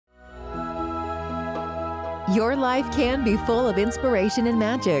Your life can be full of inspiration and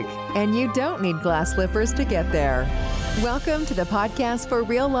magic, and you don't need glass slippers to get there. Welcome to the podcast for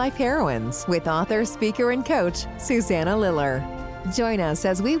Real Life Heroines with author, speaker, and coach, Susanna Liller. Join us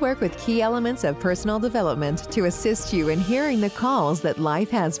as we work with key elements of personal development to assist you in hearing the calls that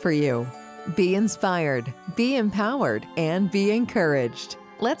life has for you. Be inspired, be empowered, and be encouraged.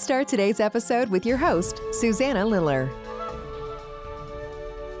 Let's start today's episode with your host, Susanna Liller.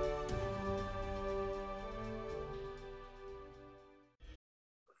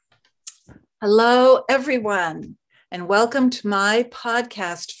 Hello, everyone, and welcome to my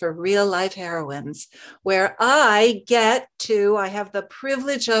podcast for Real Life Heroines, where I have the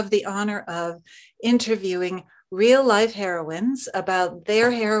privilege of the honor of interviewing real life heroines about their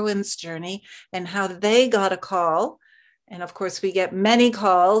heroine's journey and how they got a call. And of course, we get many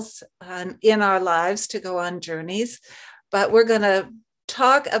calls in our lives to go on journeys, but we're going to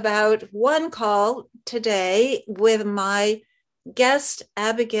talk about one call today with my guest,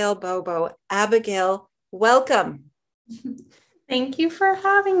 Abigail Bobo. Abigail, welcome. Thank you for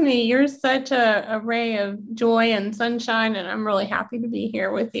having me. You're such a ray of joy and sunshine, and I'm really happy to be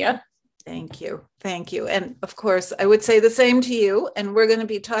here with you. Thank you. Thank you. And of course, I would say the same to you. And we're going to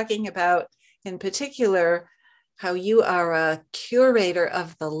be talking about, in particular, how you are a curator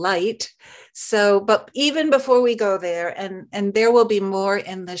of the light. So, but even before we go there, and there will be more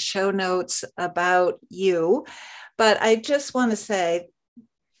in the show notes about you, but I just want to say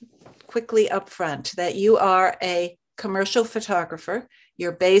quickly up front that you are a commercial photographer.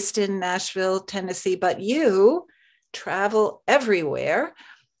 You're based in Nashville, Tennessee, but you travel everywhere,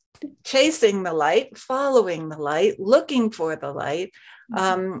 chasing the light, following the light, looking for the light.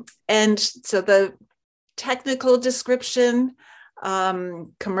 And so the technical description,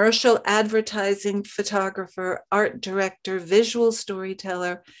 commercial advertising photographer, art director, visual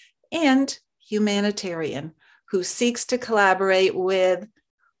storyteller, and humanitarian who seeks to collaborate with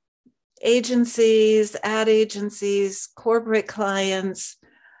agencies, ad agencies, corporate clients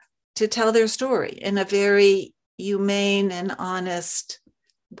to tell their story in a very humane and honest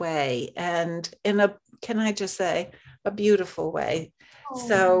way. And can I just say, a beautiful way. Oh.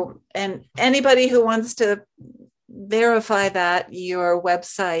 So, and anybody who wants to verify that, your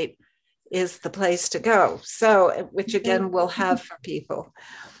website is the place to go. So, which again, we'll have for people.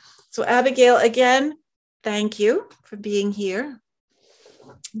 So Abigail, again, thank you for being here.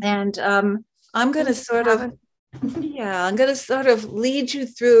 And I'm going to sort of lead you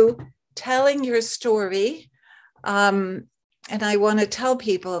through telling your story. And I want to tell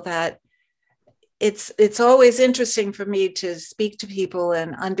people that it's always interesting for me to speak to people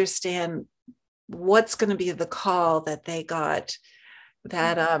and understand what's going to be the call that they got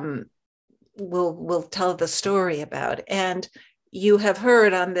that we'll tell the story about. And you have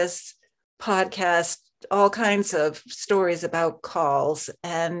heard on this podcast all kinds of stories about calls,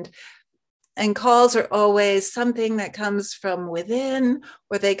 and calls are always something that comes from within,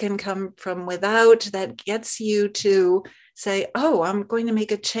 or they can come from without, that gets you to say, oh, I'm going to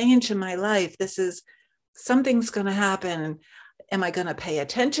make a change in my life. Something's going to happen. Am I going to pay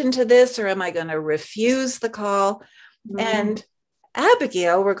attention to this, or am I going to refuse the call? Mm-hmm. And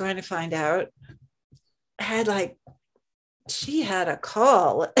Abigail, we're going to find out, she had a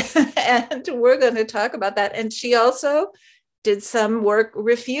call, and we're going to talk about that. And she also did some work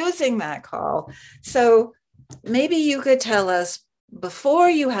refusing that call. So maybe you could tell us, before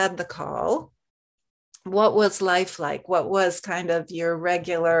you had the call, what was life like? What was kind of your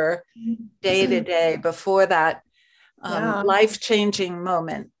regular day-to-day before that life-changing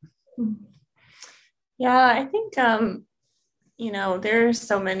moment? Yeah, I think, there's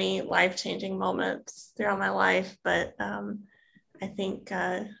so many life-changing moments throughout my life, but I think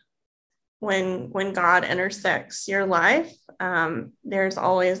when God intersects your life, there's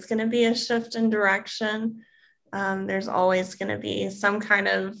always going to be a shift in direction. There's always going to be some kind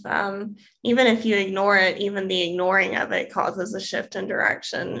of, even if you ignore it, even the ignoring of it causes a shift in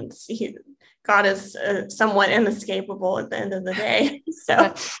direction. God is somewhat inescapable at the end of the day.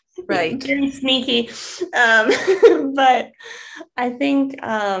 So right. Very sneaky. But I think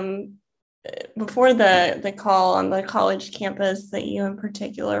before the call on the college campus that you in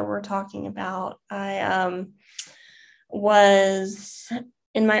particular were talking about, I was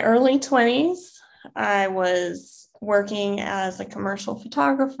in my early 20s. I was working as a commercial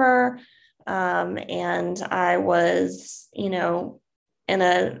photographer, and I was, in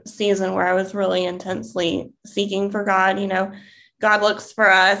a season where I was really intensely seeking for God. God looks for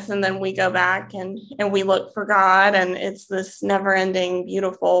us, and then we go back and we look for God, and it's this never-ending,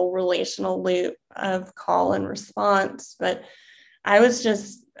 beautiful relational loop of call and response. But I was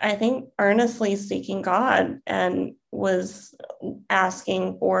just, I think, earnestly seeking God and was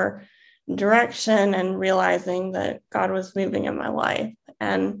asking for direction and realizing that God was moving in my life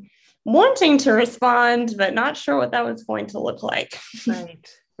and wanting to respond, but not sure what that was going to look like. Right,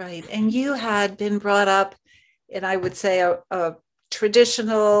 right. And you had been brought up in, I would say, a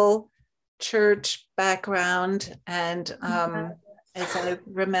traditional church background, and as I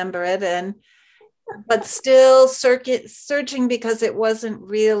remember it, and but still searching because it wasn't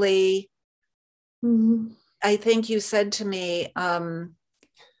really. Mm-hmm. I think you said to me,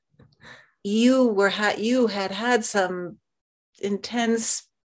 you had some intense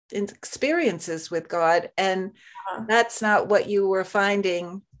experiences with God, and that's not what you were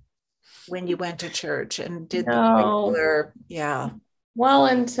finding when you went to church and did the regular, Well,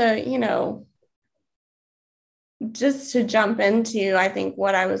 and to, just to jump into, I think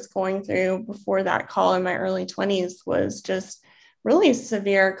what I was going through before that call in my early 20s was just really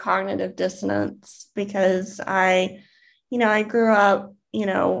severe cognitive dissonance because I grew up,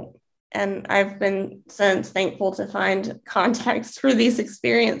 and I've been since thankful to find context for these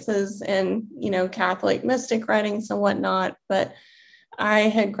experiences in, Catholic mystic writings and whatnot. But I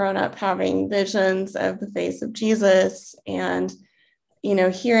had grown up having visions of the face of Jesus and,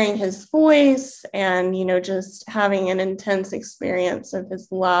 hearing his voice and, just having an intense experience of his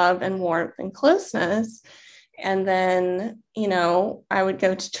love and warmth and closeness. And then, I would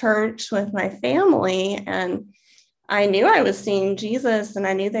go to church with my family and I knew I was seeing Jesus and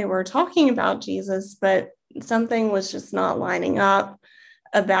I knew they were talking about Jesus, but something was just not lining up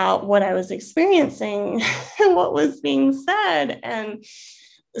about what I was experiencing and what was being said. And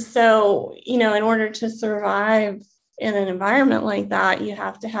so, in order to survive in an environment like that, you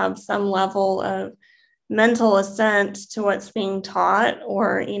have to have some level of mental assent to what's being taught,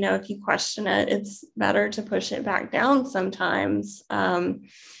 or, if you question it, it's better to push it back down sometimes.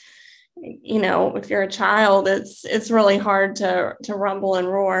 If you're a child, it's really hard to rumble and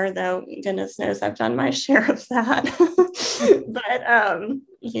roar, though goodness knows I've done my share of that. But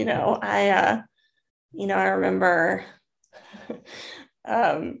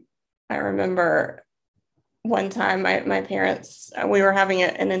I remember one time my parents, we were having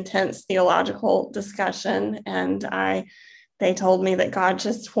an intense theological discussion, and they told me that God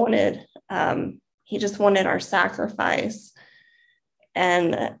just wanted he just wanted our sacrifice.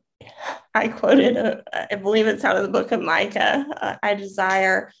 And I quoted, I believe it's out of the book of Micah, I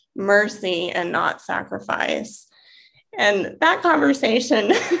desire mercy and not sacrifice. And that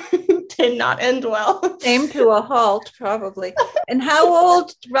conversation did not end well. Came to a halt, probably. And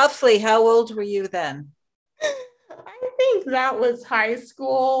roughly how old were you then? I think that was high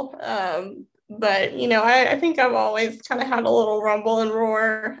school. But, I think I've always kind of had a little rumble and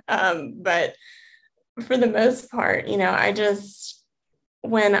roar. But for the most part,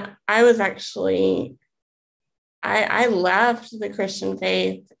 when I was actually, I left the Christian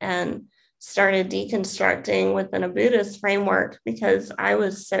faith and started deconstructing within a Buddhist framework because I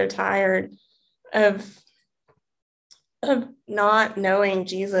was so tired of not knowing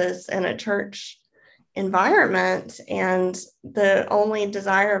Jesus in a church environment. And the only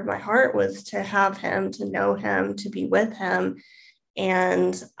desire of my heart was to have him, to know him, to be with him.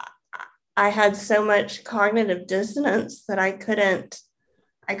 And I had so much cognitive dissonance that I couldn't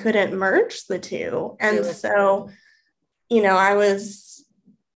merge the two. And so, I was,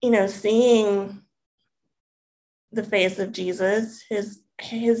 seeing the face of Jesus,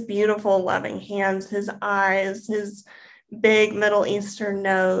 his beautiful loving hands, his eyes, his big Middle Eastern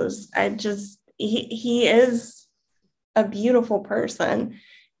nose. He is a beautiful person.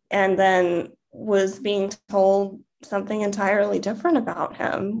 And then was being told something entirely different about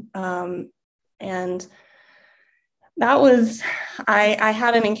him. And that was, I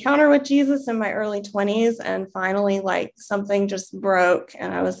had an encounter with Jesus in my early 20s, and finally, something just broke.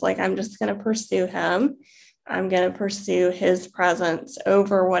 And I was like, I'm just going to pursue him. I'm going to pursue his presence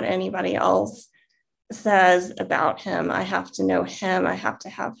over what anybody else says about him. I have to know him. I have to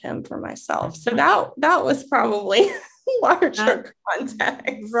have him for myself. So that was probably larger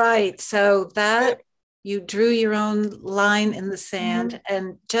context. Right. So that you drew your own line in the sand. Mm-hmm.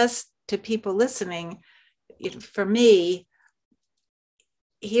 And just to people listening, for me,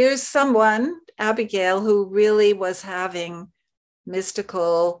 here's someone, Abigail, who really was having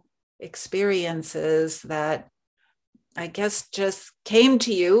mystical experiences that I guess just came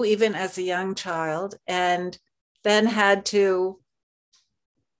to you even as a young child, and then had to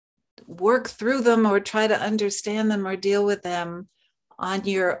work through them or try to understand them or deal with them on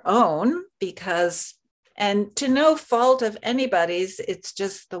your own, and to no fault of anybody's, it's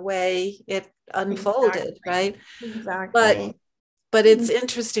just the way it unfolded. Exactly. Right? Exactly. But But it's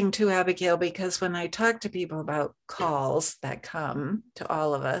interesting too, Abigail, because when I talk to people about calls that come to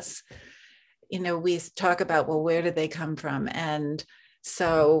all of us, we talk about, well, where did they come from? And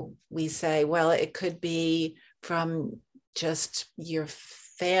so we say, well, it could be from just your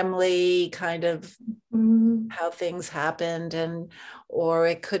family, kind of how things happened, or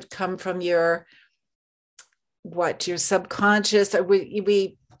it could come from your subconscious.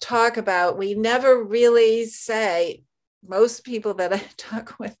 We talk about, we never really say, most people that I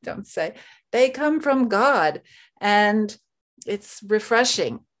talk with don't say they come from God. And it's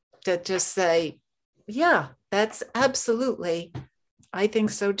refreshing to just say, yeah, that's absolutely, I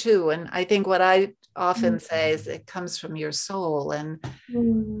think so too. And I think what I often say is it comes from your soul. And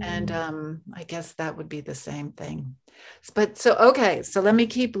I guess that would be the same thing. But so let me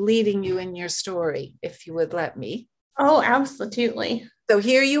keep leading you in your story, if you would let me. Oh, absolutely. So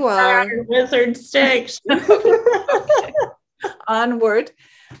here you are. Wizard sticks. Onward.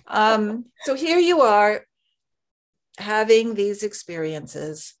 So here you are, having these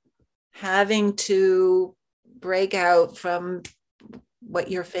experiences, having to break out from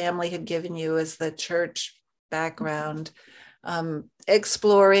what your family had given you as the church background,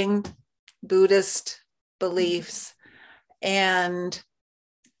 exploring Buddhist beliefs, and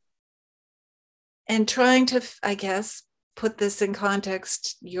trying to, I guess, put this in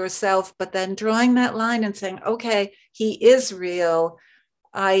context yourself, but then drawing that line and saying, okay, he is real.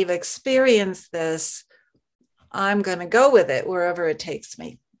 I've experienced this. I'm going to go with it wherever it takes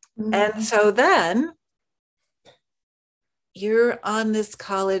me. And so then you're on this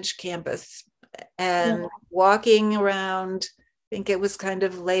college campus and walking around, I think it was kind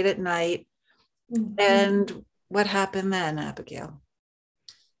of late at night. And what happened then, Abigail?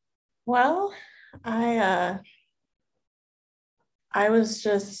 Well, I was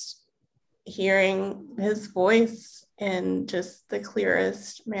just hearing his voice in just the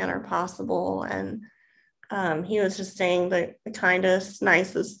clearest manner possible. And he was just saying the kindest,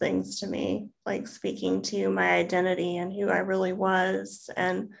 nicest things to me, like speaking to my identity and who I really was.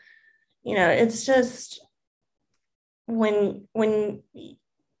 And, it's just when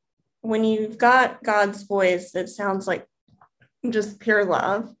you've got God's voice, it sounds like just pure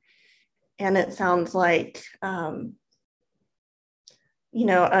love. And it sounds like, a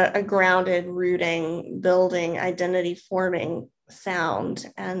grounded, rooting, building, identity forming sound.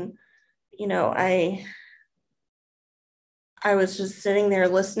 And, I was just sitting there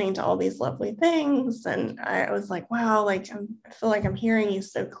listening to all these lovely things. And I was like, wow, I feel like I'm hearing you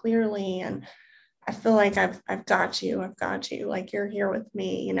so clearly. And I feel like I've got you, like you're here with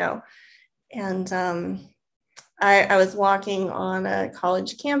me, And I was walking on a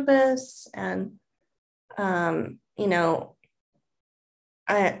college campus, and,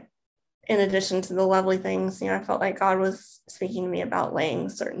 in addition to the lovely things, I felt like God was speaking to me about laying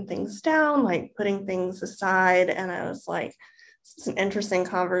certain things down, like putting things aside. And I was like, this is an interesting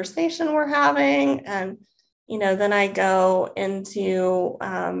conversation we're having. And, then I go into,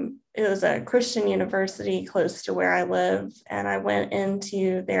 it was a Christian university close to where I live. And I went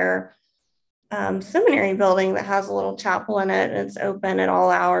into their seminary building that has a little chapel in it, and it's open at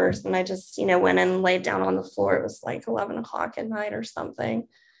all hours. And I just, went in and laid down on the floor. It was like 11 o'clock at night or something.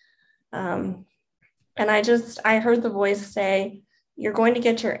 And I heard the voice say, you're going to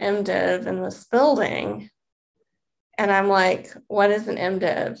get your MDiv in this building. And I'm like, what is an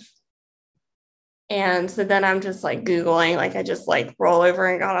MDiv? And so then I'm just like Googling, like I just like roll over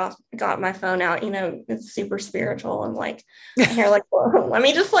and got my phone out, it's super spiritual. And like, here, like, well, let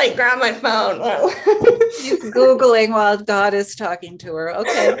me just like grab my phone. She's Googling while God is talking to her.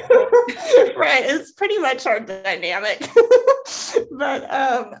 Okay. Right. It's pretty much our dynamic. But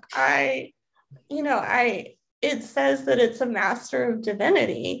it says that it's a master of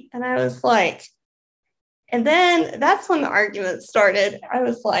divinity. And I was like, and then that's when the argument started. I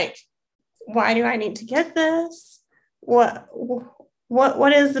was like, why do I need to get this? What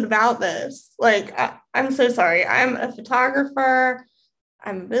is it about this? Like, I'm so sorry. I'm a photographer.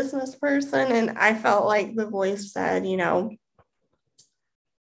 I'm a business person. And I felt like the voice said,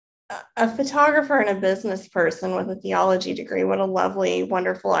 a photographer and a business person with a theology degree, what a lovely,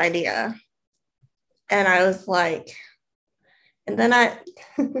 wonderful idea. And I was like, and then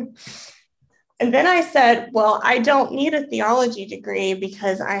I said, well, I don't need a theology degree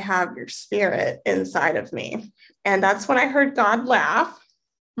because I have your spirit inside of me. And that's when I heard God laugh.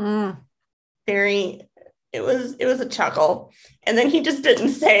 It was a chuckle. And then he just didn't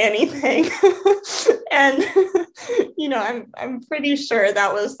say anything. And, I'm pretty sure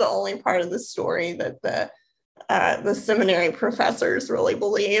that was the only part of the story that the the seminary professors really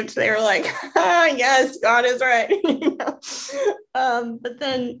believed. They were like, yes, God is right. But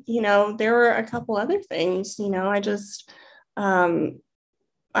then, there were a couple other things,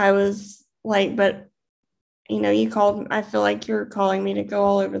 I was like, but, I feel like you're calling me to go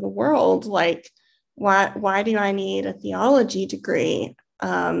all over the world. Like, why do I need a theology degree?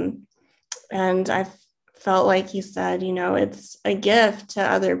 And I felt like you said, it's a gift to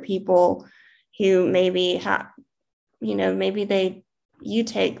other people who maybe have, you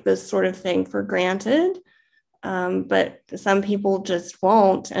take this sort of thing for granted. But some people just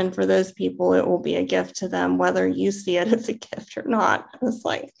won't. And for those people, it will be a gift to them, whether you see it as a gift or not. I was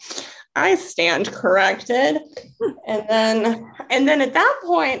like, I stand corrected. And then at that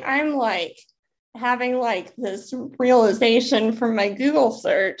point, I'm like having like this realization from my Google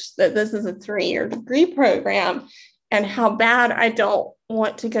search that this is a 3-year degree program and how bad I don't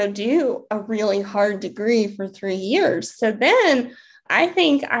want to go do a really hard degree for 3 years. So then I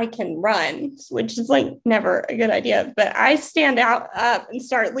think I can run, which is like never a good idea, but I stand up and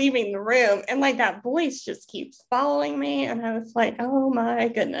start leaving the room, and like that voice just keeps following me. And I was like, oh my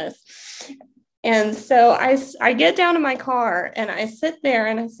goodness. And so I get down to my car and I sit there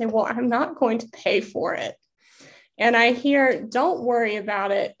and I say, well, I'm not going to pay for it. And I hear, don't worry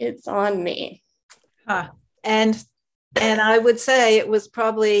about it. It's on me. And I would say it was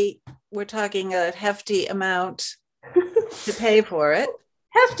probably, we're talking a hefty amount to pay for it.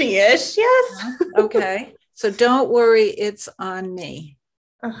 Hefty-ish, yes. Okay. So don't worry, it's on me.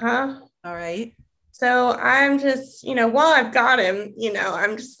 All right. So I'm just, while I've got him,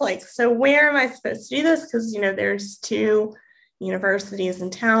 I'm just like, so where am I supposed to do this? Because, there's 2 universities in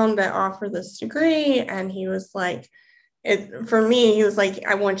town that offer this degree. And he was like, for me, he was like,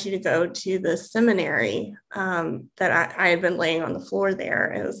 I want you to go to the seminary that I had been laying on the floor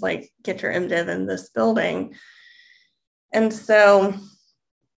there. It was like, get your MDiv in this building. And so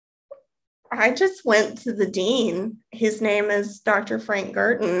I just went to the dean. His name is Dr. Frank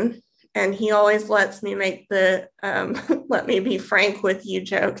Gurton, and he always lets me make the let me be frank with you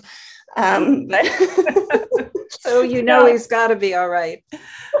joke. But so he's got to be all right.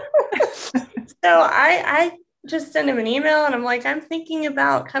 So I just sent him an email and I'm like, I'm thinking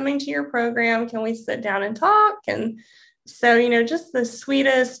about coming to your program. Can we sit down and talk? And so, just the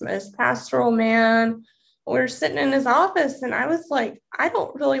sweetest, most pastoral man. We're sitting in his office and I was like, I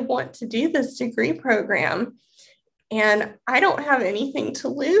don't really want to do this degree program and I don't have anything to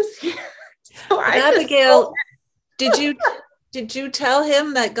lose here. So Abigail, did you tell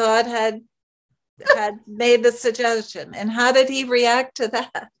him that God had made the suggestion, and how did he react to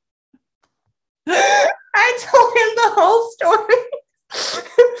that? I told him the whole story,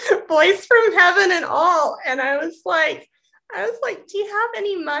 voice from heaven and all. And I was like, do you have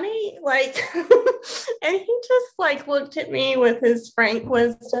any money? Like, and he just like looked at me with his frank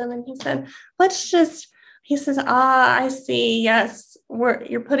wisdom and he said, he says, I see. Yes,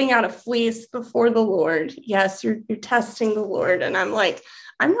 you're putting out a fleece before the Lord. Yes, you're testing the Lord. And I'm like,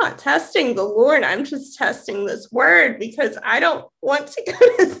 I'm not testing the Lord. I'm just testing this word because I don't want to go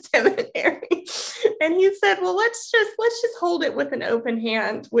to seminary. And he said, well, let's just hold it with an open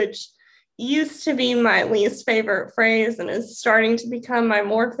hand, which used to be my least favorite phrase and is starting to become my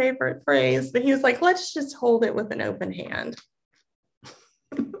more favorite phrase. But he was like, let's just hold it with an open hand.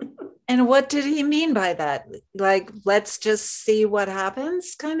 And what did he mean by that? Like, let's just see what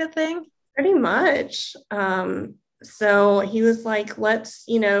happens kind of thing? Pretty much. So he was like, let's,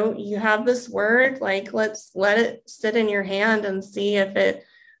 you have this word, like, let's let it sit in your hand and see if it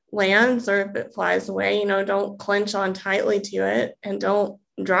lands or if it flies away. Don't clench on tightly to it and don't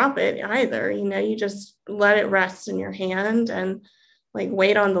drop it either. You just let it rest in your hand and like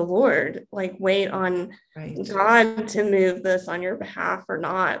wait on the Lord, like wait on God to move this on your behalf or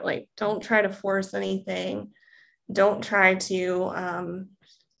not. Like, don't try to force anything. Don't try to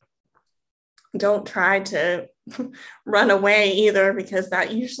run away either, because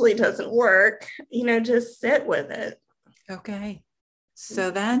that usually doesn't work. Just sit with it. Okay.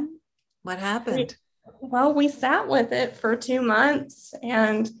 So then what happened? Well, we sat with it for 2 months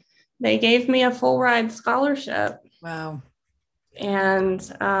and they gave me a full ride scholarship. Wow. And,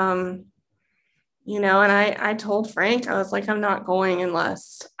 and I told Frank, I was like, I'm not going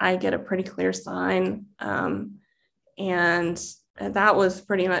unless I get a pretty clear sign. And that was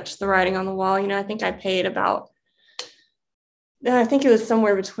pretty much the writing on the wall. I think I paid I think it was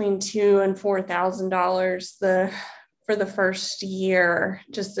somewhere between $2,000 and $4,000 for the first year,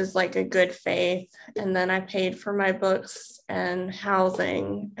 just as like a good faith. And then I paid for my books and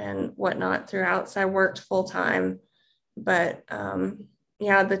housing and whatnot throughout. So I worked full time, but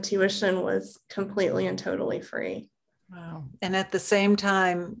yeah, the tuition was completely and totally free. Wow. And at the same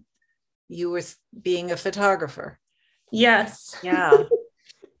time, you were being a photographer. Yes. Yeah.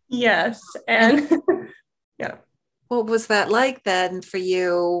 Yes. And yeah. What was that like then for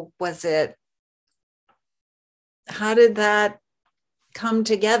you? How did that come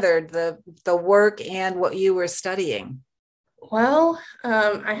together, the work and what you were studying? Well,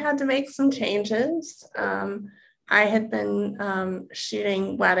 I had to make some changes. I had been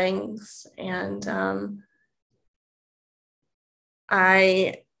shooting weddings, and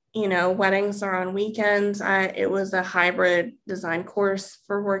weddings are on weekends. It was a hybrid design course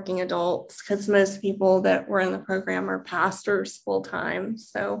for working adults because most people that were in the program are pastors full time.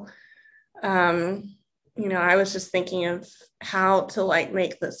 So, I was just thinking of how to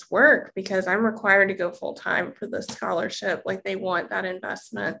make this work because I'm required to go full time for the scholarship. Like they want that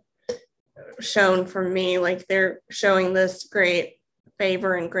investment shown from me. Like they're showing this great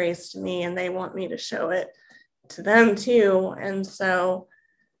favor and grace to me, and they want me to show it to them too. And so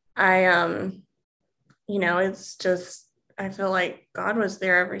it's just, I feel like God was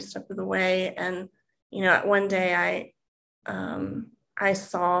there every step of the way. And, one day I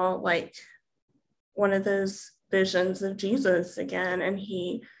saw one of those visions of Jesus again. And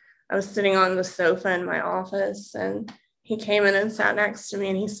I was sitting on the sofa in my office, and he came in and sat next to me,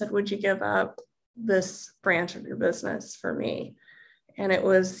 and he said, "Would you give up this branch of your business for me?" And it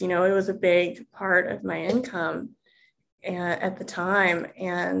was a big part of my income at the time.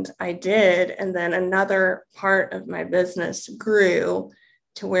 And I did. And then another part of my business grew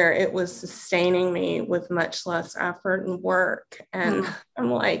to where it was sustaining me with much less effort and work. And I'm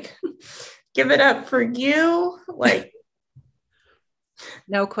like, give it up for you.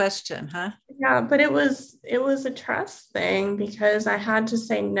 No question, huh? Yeah, but it was a trust thing because I had to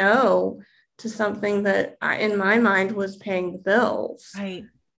say no to something that in my mind was paying the bills. Right.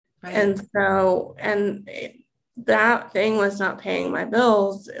 And so, that thing was not paying my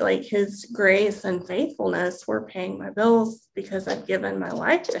bills. Like his grace and faithfulness were paying my bills because I've given my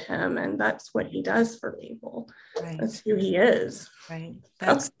life to him, and that's what he does for people. Right. That's who he is. Right.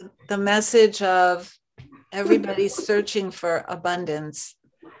 That's the message of everybody's searching for abundance.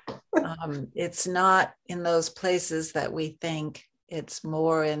 It's not in those places that we think. It's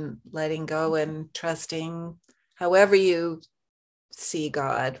more in letting go and trusting however you see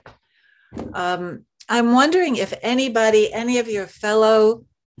God. I'm wondering if any of your fellow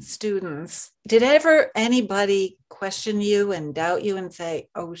students, did ever anybody question you and doubt you and say,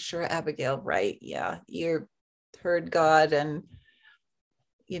 "Oh, sure, Abigail, right? Yeah, you heard God," and,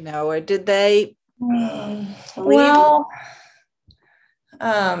 or did they believe? Well,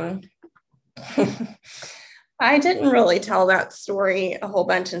 I didn't really tell that story a whole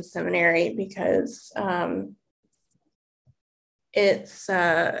bunch in seminary because it's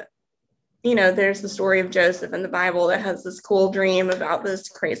there's the story of Joseph in the Bible that has this cool dream about this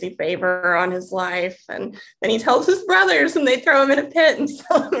crazy favor on his life. And then he tells his brothers and they throw him in a pit and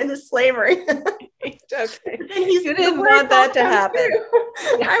sell him into slavery. Okay. You didn't want that to happen.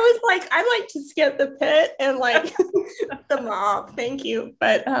 I was like, I'd like to skip the pit and the mob. Thank you.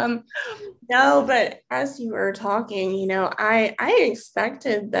 But no, but as you were talking, I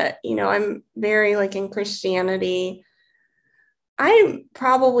expected that, I'm very in Christianity. I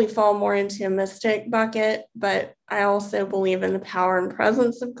probably fall more into a mystic bucket, but I also believe in the power and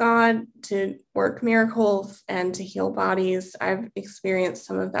presence of God to work miracles and to heal bodies. I've experienced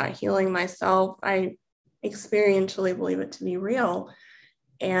some of that healing myself. I experientially believe it to be real.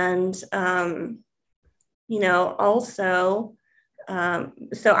 And, also,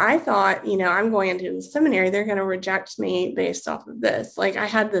 so I thought, I'm going into the seminary, they're going to reject me based off of this. I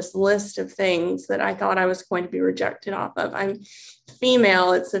had this list of things that I thought I was going to be rejected off of. I'm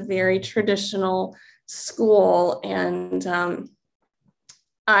female. It's a very traditional school. And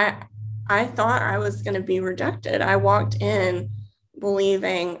I thought I was going to be rejected. I walked in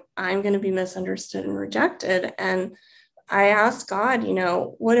believing I'm going to be misunderstood and rejected. And I asked God,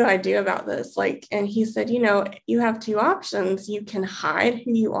 what do I do about this? And he said, you have two options. You can hide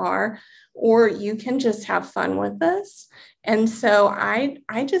who you are, or you can just have fun with this. And so I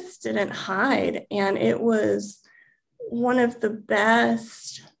just didn't hide. And it was one of the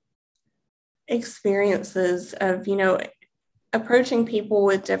best experiences of, approaching people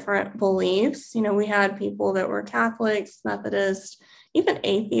with different beliefs. We had people that were Catholics, Methodists, even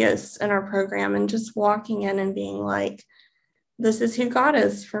atheists in our program, and just walking in and being like, this is who God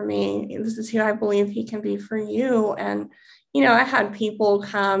is for me. This is who I believe he can be for you. And, I had people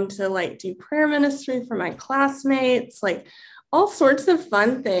come to do prayer ministry for my classmates, all sorts of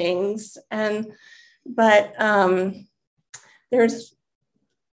fun things. But there's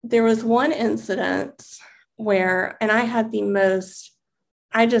there was one incident where, and I had the most,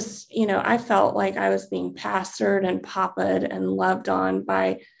 I just, I felt like I was being pastored and papaed and loved on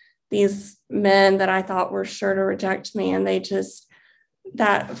by these men that I thought were sure to reject me. And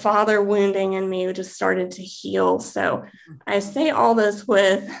that father wounding in me just started to heal. So I say all this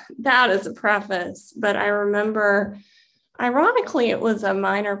with that as a preface, but I remember, ironically, it was a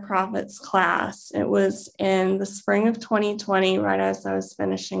minor prophets class. It was in the spring of 2020, right as I was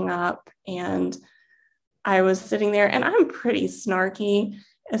finishing up. And I was sitting there, and I'm pretty snarky,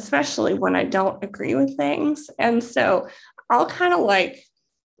 especially when I don't agree with things. And so I'll kind of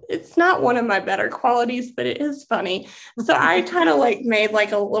it's not one of my better qualities, but it is funny. So I kind of made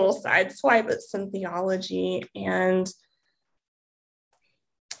a little side swipe at some theology. And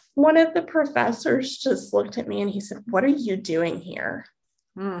one of the professors just looked at me and he said, "What are you doing here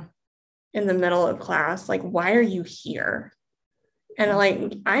in the middle of class? Why are you here?" And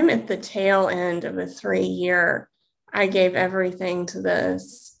I'm at the tail end of a 3-year, I gave everything to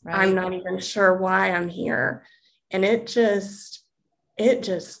this. Right. I'm not even sure why I'm here. And it just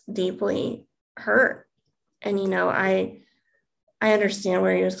deeply hurt. And, I understand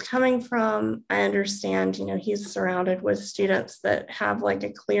where he was coming from. I understand, he's surrounded with students that have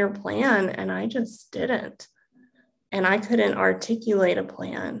a clear plan, and I just didn't. And I couldn't articulate a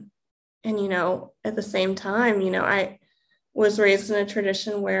plan. And, at the same time, I was raised in a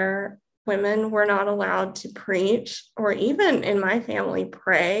tradition where women were not allowed to preach or even in my family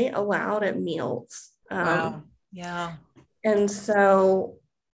pray aloud at meals. Wow. Yeah. And so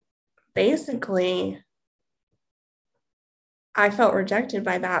basically, I felt rejected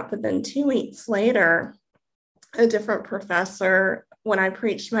by that. But then 2 weeks later, a different professor, when I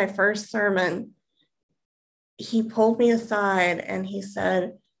preached my first sermon, he pulled me aside and he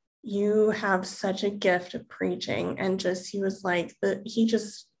said, "You have such a gift of preaching." And he was he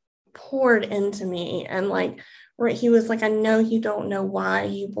just poured into me. And he was like, "I know you don't know why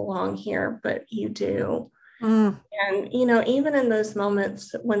you belong here, but you do." And, even in those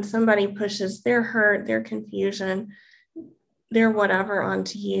moments when somebody pushes their hurt, their confusion, their whatever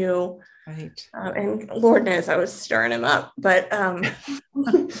onto you, right. And Lord knows I was stirring him up, but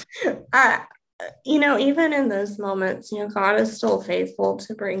even in those moments, God is still faithful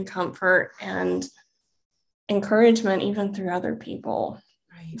to bring comfort and encouragement, even through other people.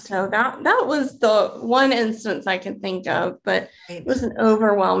 Right. So that was the one instance I could think of, but it was an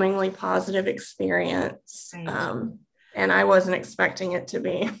overwhelmingly positive experience. Right. And I wasn't expecting it to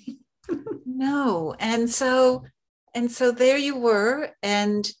be. No. And so there you were,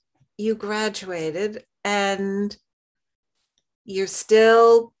 and you graduated, and you're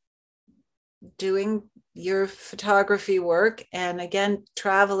still doing your photography work, and again,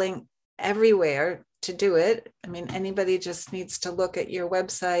 traveling everywhere to do it. I mean, anybody just needs to look at your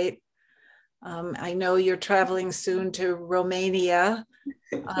website. I know you're traveling soon to Romania.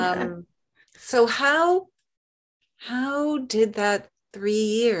 So how did that 3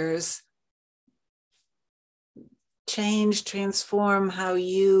 years change, transform how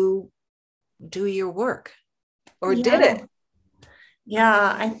you do your work? Or did it?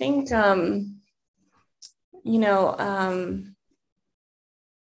 Yeah, I think,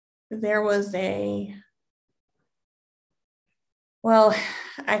 there was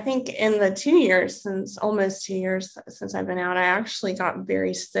I think in the almost 2 years since I've been out, I actually got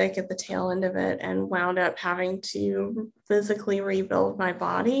very sick at the tail end of it and wound up having to physically rebuild my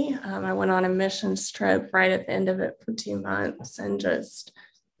body. I went on a missions trip right at the end of it for 2 months and just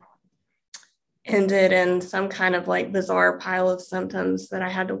ended in some kind of bizarre pile of symptoms that I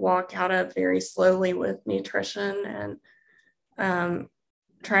had to walk out of very slowly with nutrition and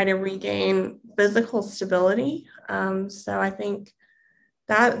try to regain physical stability. So I think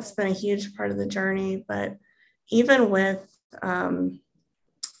that's been a huge part of the journey. But even with, I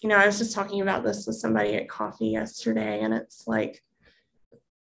was just talking about this with somebody at coffee yesterday, and it's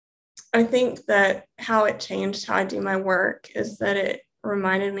I think that how it changed how I do my work is that it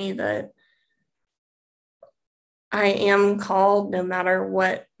reminded me that I am called no matter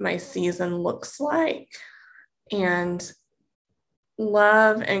what my season looks like. And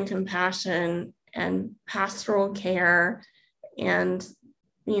love and compassion and pastoral care and,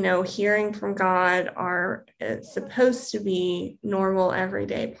 hearing from God it's supposed to be normal,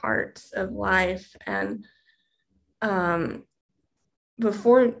 everyday parts of life. And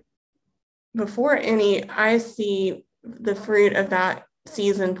before I see the fruit of that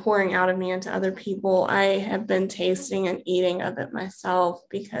season pouring out of me into other people, I have been tasting and eating of it myself,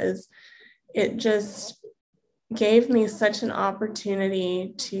 because it just gave me such an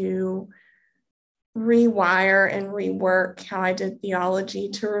opportunity to rewire and rework how I did theology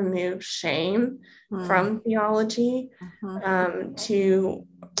to remove shame from theology, to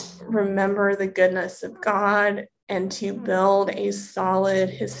remember the goodness of God, and to build a solid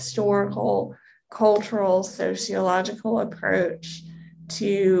historical, cultural, sociological approach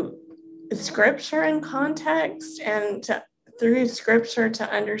to scripture and context, and through scripture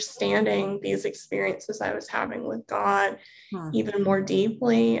to understanding these experiences I was having with God even more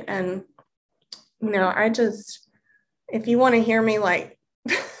deeply. And, if you want to hear me like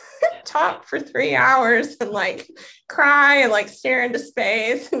talk for 3 hours and like cry and like stare into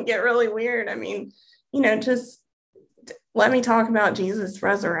space and get really weird, just let me talk about Jesus'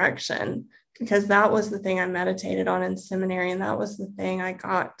 resurrection, because that was the thing I meditated on in seminary. And that was the thing I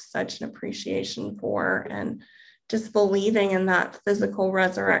got such an appreciation for. And just believing in that physical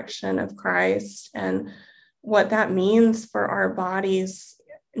resurrection of Christ and what that means for our bodies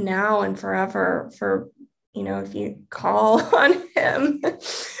now and forever, for, if you call on him,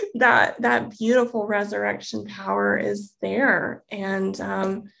 that beautiful resurrection power is there. And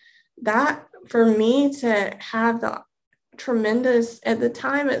that for me to have the tremendous, at the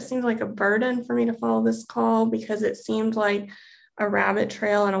time, it seemed like a burden for me to follow this call, because it seemed like a rabbit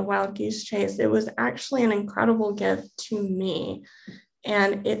trail and a wild goose chase. It was actually an incredible gift to me.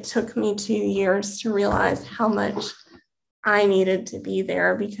 And it took me 2 years to realize how much I needed to be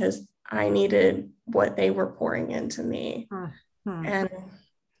there, because I needed what they were pouring into me. And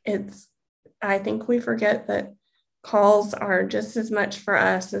I think we forget that calls are just as much for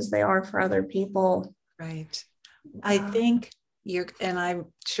us as they are for other people. Right. I think and I'm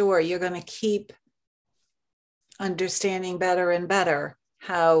sure you're going to keep understanding better and better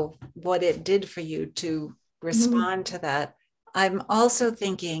what it did for you to respond to that. I'm also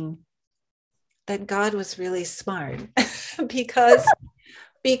thinking that God was really smart because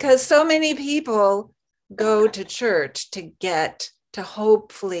so many people go to church to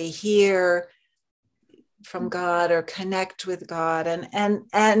hopefully hear from God or connect with God. And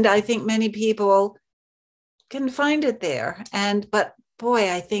I think many people can find it there. But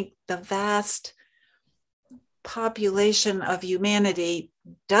boy, I think the vast population of humanity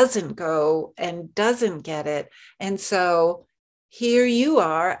doesn't go and doesn't get it. And so here you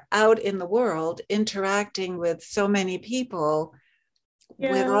are out in the world interacting with so many people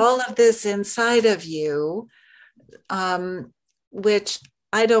with all of this inside of you, which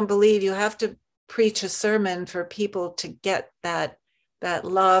I don't believe you have to preach a sermon for people to get that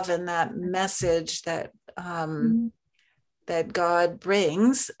love and that message that that God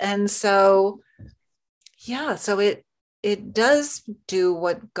brings. And so, so it does do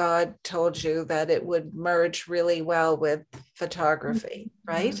what God told you, that it would merge really well with photography,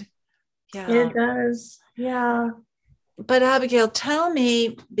 right? Yeah, it does. Yeah. But Abigail, tell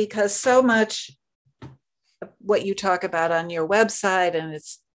me, because so much what you talk about on your website, and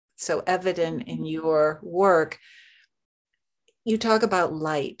it's so evident in your work, you talk about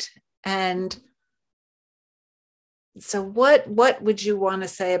light. And so what would you want to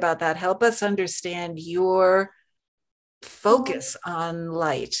say about that? Help us understand your focus on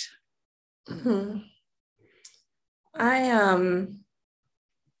light.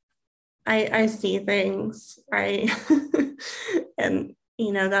 I see things, right? And,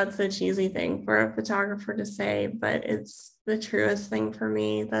 that's a cheesy thing for a photographer to say, but it's the truest thing for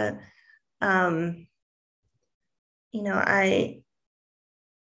me that,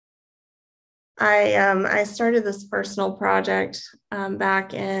 I started this personal project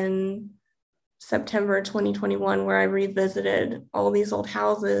back in September 2021, where I revisited all these old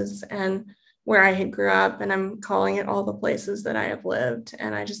houses and where I had grew up, and I'm calling it all the places that I have lived.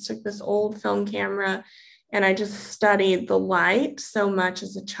 And I just took this old film camera and I just studied the light so much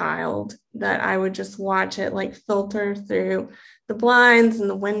as a child that I would just watch it like filter through the blinds and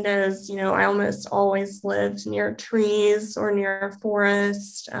the windows. I almost always lived near trees or near a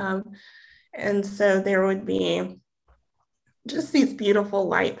forest. And so there would be just these beautiful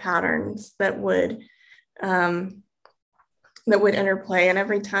light patterns that would interplay. And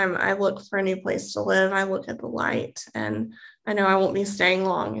every time I look for a new place to live, I look at the light, and I know I won't be staying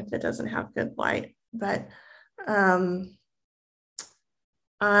long if it doesn't have good light. But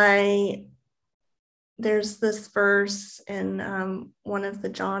there's this verse in one of the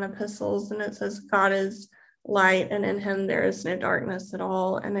John epistles, and it says, God is light, and in him there is no darkness at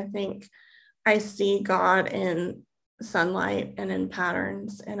all. And I think I see God in sunlight and in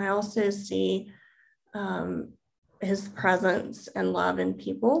patterns. And I also see his presence and love in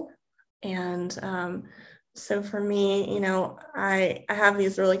people. And so for me, I have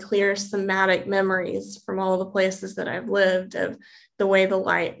these really clear somatic memories from all the places that I've lived of the way the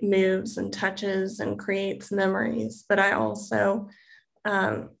light moves and touches and creates memories. But I also,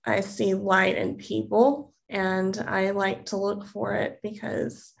 I see light in people, and I like to look for it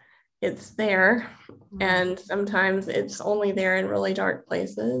because it's there. And sometimes it's only there in really dark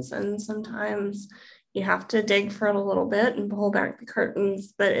places. And sometimes you have to dig for it a little bit and pull back the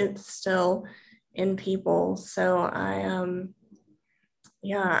curtains, but it's still in people. So I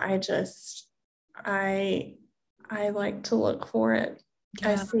like to look for it.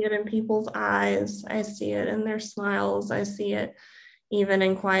 I see it in people's eyes. I see it in their smiles. I see it even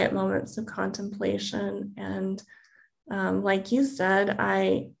in quiet moments of contemplation. And like you said,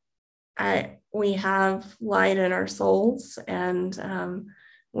 we have light in our souls. And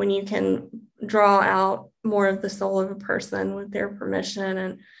when you can draw out more of the soul of a person with their permission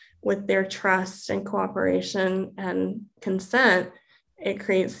and with their trust and cooperation and consent, it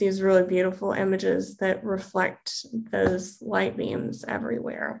creates these really beautiful images that reflect those light beams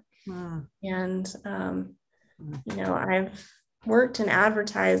everywhere. And, I've worked in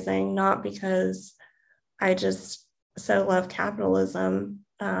advertising, not because I just so love capitalism,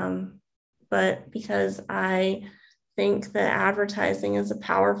 but because I think that advertising is a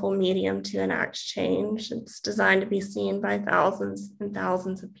powerful medium to enact change. It's designed to be seen by thousands and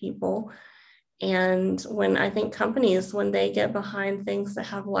thousands of people. And when I think companies, when they get behind things that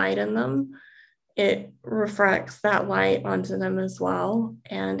have light in them, it reflects that light onto them as well.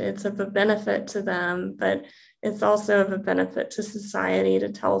 And it's of a benefit to them, but it's also of a benefit to society to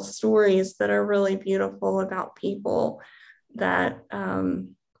tell stories that are really beautiful about people that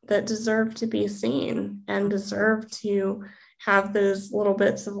deserve to be seen and deserve to have those little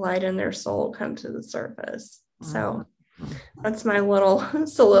bits of light in their soul come to the surface. So that's my little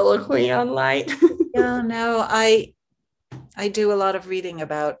soliloquy on light. Yeah, no, I do a lot of reading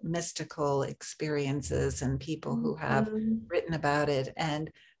about mystical experiences and people who have written about it.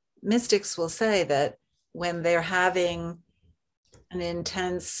 And mystics will say that when they're having an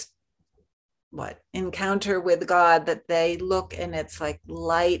intense encounter with God, that they look and it's like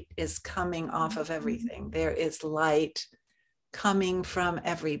light is coming off of everything. There is light coming from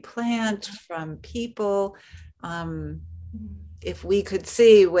every plant, from people. If we could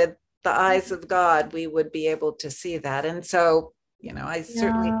see with the eyes of God, we would be able to see that. And so, I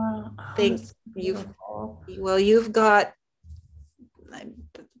certainly think you've got,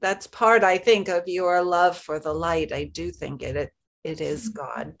 that's part, I think, of your love for the light. I do think it is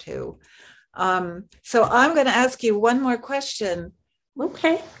God too. So I'm going to ask you one more question.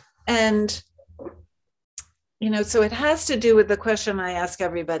 Okay. And, so it has to do with the question I ask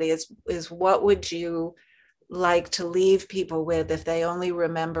everybody is what would you like to leave people with if they only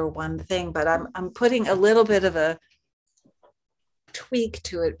remember one thing? But I'm putting a little bit of a tweak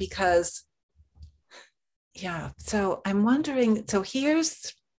to it because, so I'm wondering,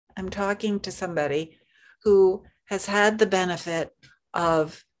 I'm talking to somebody who has had the benefit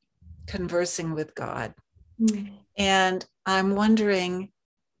of conversing with God. And I'm wondering,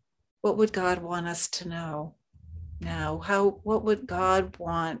 what would God want us to know now? What would God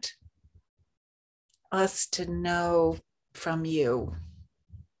want us to know from you?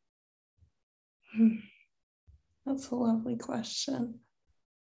 That's a lovely question.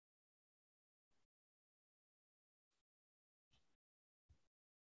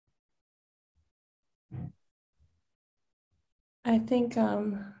 I think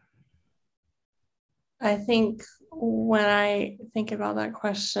when I think about that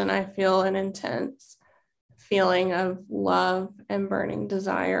question, I feel an intense feeling of love and burning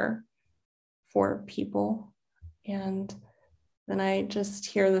desire for people. And then I just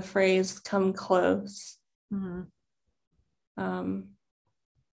hear the phrase, come close. I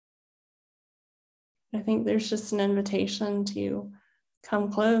think there's just an invitation to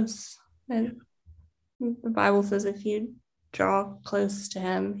come close. And the Bible says if you draw close to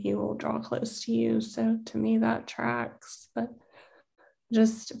him, he will draw close to you. So to me, that tracks. But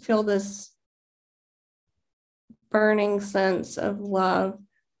just feel this burning sense of love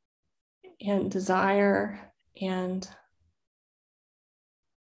and desire, and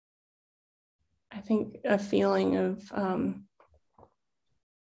I think a feeling of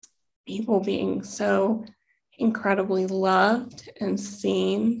people being so incredibly loved and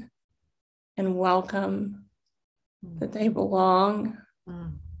seen and welcome, that they belong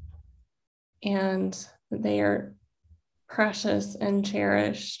and that they are precious and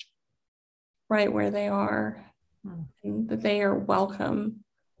cherished right where they are, and that they are welcome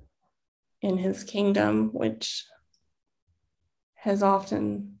in his kingdom, which has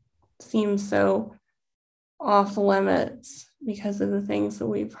often seemed so off limits because of the things that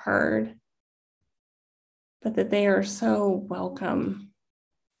we've heard, but that they are so welcome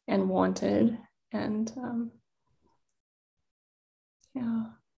and wanted. And yeah.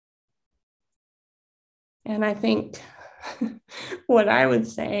 And I think what I would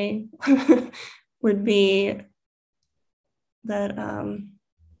say would be that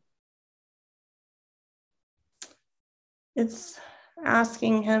it's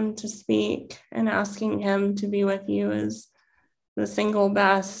asking him to speak and asking him to be with you is the single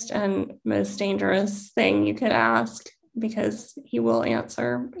best and most dangerous thing you could ask, because he will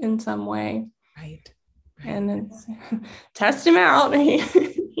answer in some way. Right. And it's test him out.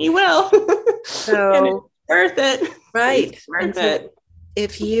 He will. So and it's worth it. Right. It's worth it.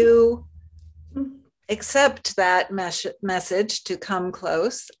 If you accept that message to come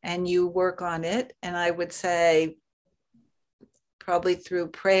close and you work on it, and I would say probably through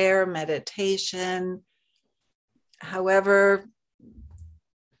prayer, meditation, however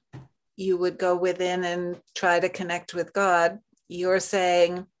you would go within and try to connect with God, you're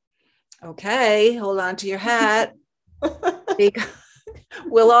saying, okay, hold on to your hat. Because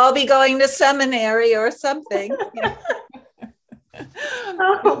we'll all be going to seminary or something.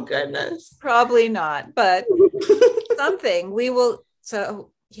 Oh, goodness. Probably not, but something we will.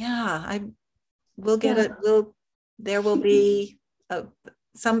 So yeah, we'll get it. There will be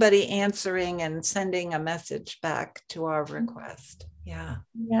somebody answering and sending a message back to our request. Yeah.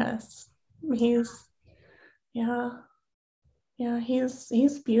 Yes. He's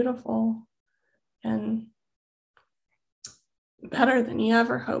beautiful and better than you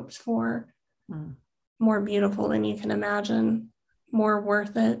ever hoped for, more beautiful than you can imagine, more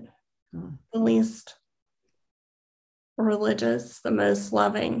worth it, the least religious, the most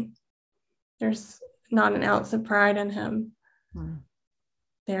loving. There's not an ounce of pride in him.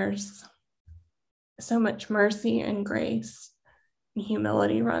 There's so much mercy and grace.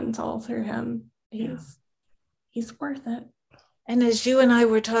 Humility runs all through him. He's worth it. And as you and I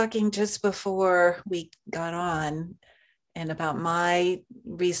were talking just before we got on, and about my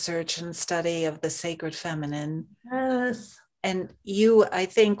research and study of the sacred feminine, yes, and you, I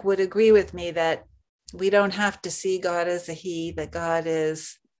think, would agree with me that we don't have to see God as a he, that God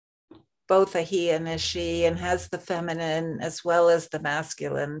is both a he and a she, and has the feminine as well as the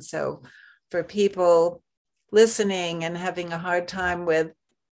masculine. So for people listening and having a hard time with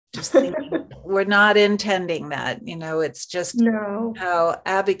just thinking, we're not intending that, it's just how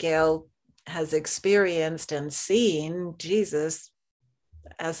Abigail has experienced and seen Jesus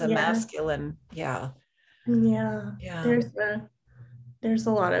as a masculine. Yeah. There's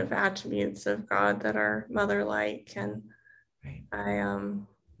a lot of attributes of God that are mother-like, and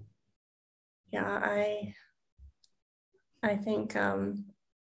I think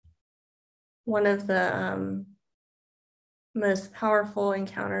one of the most powerful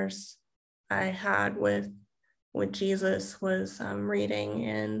encounters I had with Jesus was reading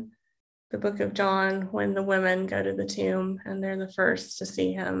in the book of John, when the women go to the tomb and they're the first to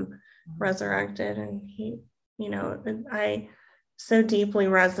see him resurrected. And I so deeply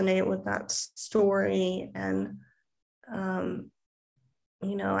resonate with that story. And, I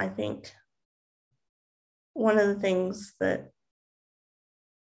think one of the things that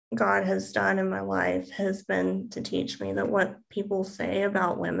God has done in my life has been to teach me that what people say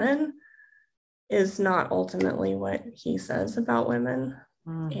about women is not ultimately what he says about women.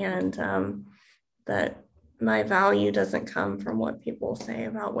 And that my value doesn't come from what people say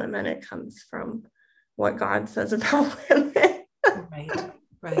about women. It comes from what God says about women.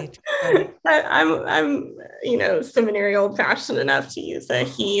 Right. I'm seminary old fashioned enough to use a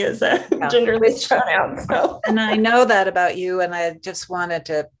he as a genderless pronoun. So. And I know that about you, and I just wanted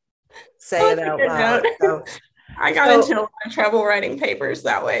to say it out loud. So, I got into a lot of trouble writing papers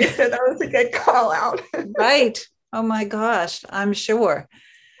that way, so that was a good call out. Right. Oh my gosh, I'm sure.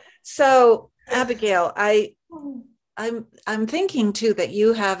 So, Abigail, I'm thinking too that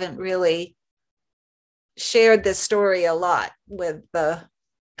you haven't really shared this story a lot with the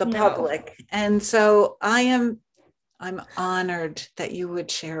public, and so I'm honored that you would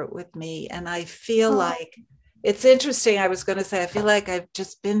share it with me. And I feel like it's interesting. I was going to say I feel like I've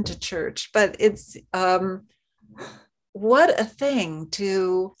just been to church, but it's what a thing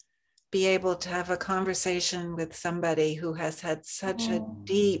to be able to have a conversation with somebody who has had such a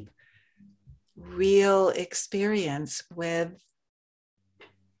deep, real experience with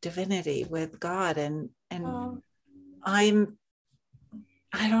divinity, with God. And I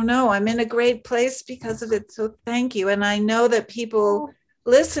don't know, I'm in a great place because of it. So thank you. And I know that people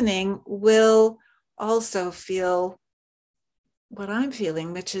listening will also feel what I'm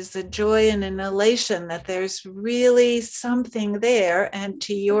feeling, which is a joy and an elation that there's really something there. And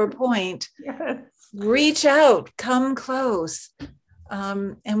to your point, Yes. reach out, come close.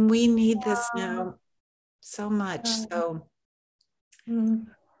 And we need this now so much. So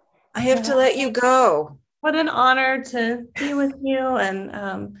I have to let you go. What an honor to be with you,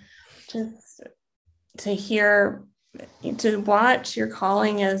 and just to hear, to watch your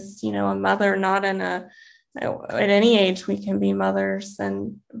calling as, a mother, not at any age we can be mothers,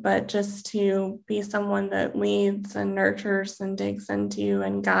 but just to be someone that leads and nurtures and digs into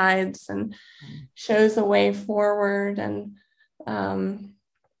and guides and shows a way forward. And I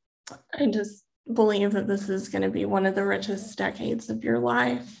just believe that this is going to be one of the richest decades of your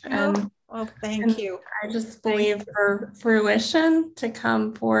life. Thank you. I just believe for fruition to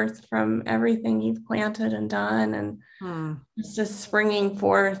come forth from everything you've planted and done, and it's just springing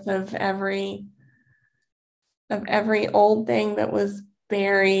forth of every old thing that was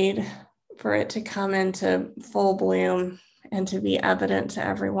buried, for it to come into full bloom and to be evident to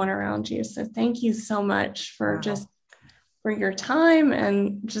everyone around you. So thank you so much for for your time,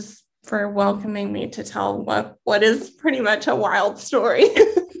 and just for welcoming me to tell what is pretty much a wild story.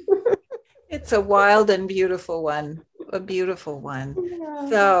 It's a wild and beautiful one, a beautiful one. Yeah.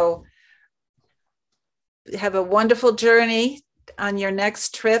 So have a wonderful journey on your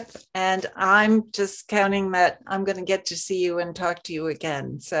next trip. And I'm just counting that I'm going to get to see you and talk to you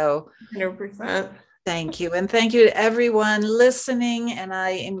again. So 100%. Thank you. And thank you to everyone listening. And I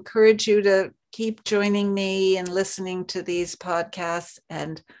encourage you to keep joining me and listening to these podcasts.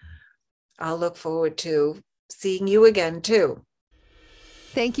 And I'll look forward to seeing you again too.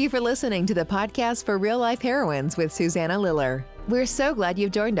 Thank you for listening to the podcast for Real Life Heroines with Susanna Liller. We're so glad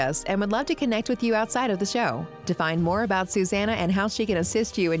you've joined us and would love to connect with you outside of the show. To find more about Susanna and how she can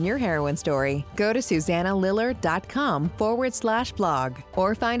assist you in your heroine story, go to susannaliller.com/blog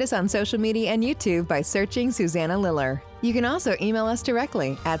or find us on social media and YouTube by searching Susanna Liller. You can also email us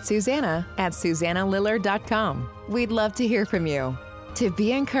directly at susanna@susannaliller.com. We'd love to hear from you. To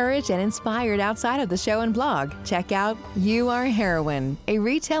be encouraged and inspired outside of the show and blog, check out You Are a Heroine, a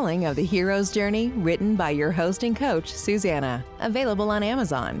retelling of the hero's journey written by your host and coach, Susanna, available on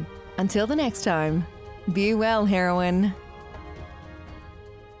Amazon. Until the next time, be well, heroine.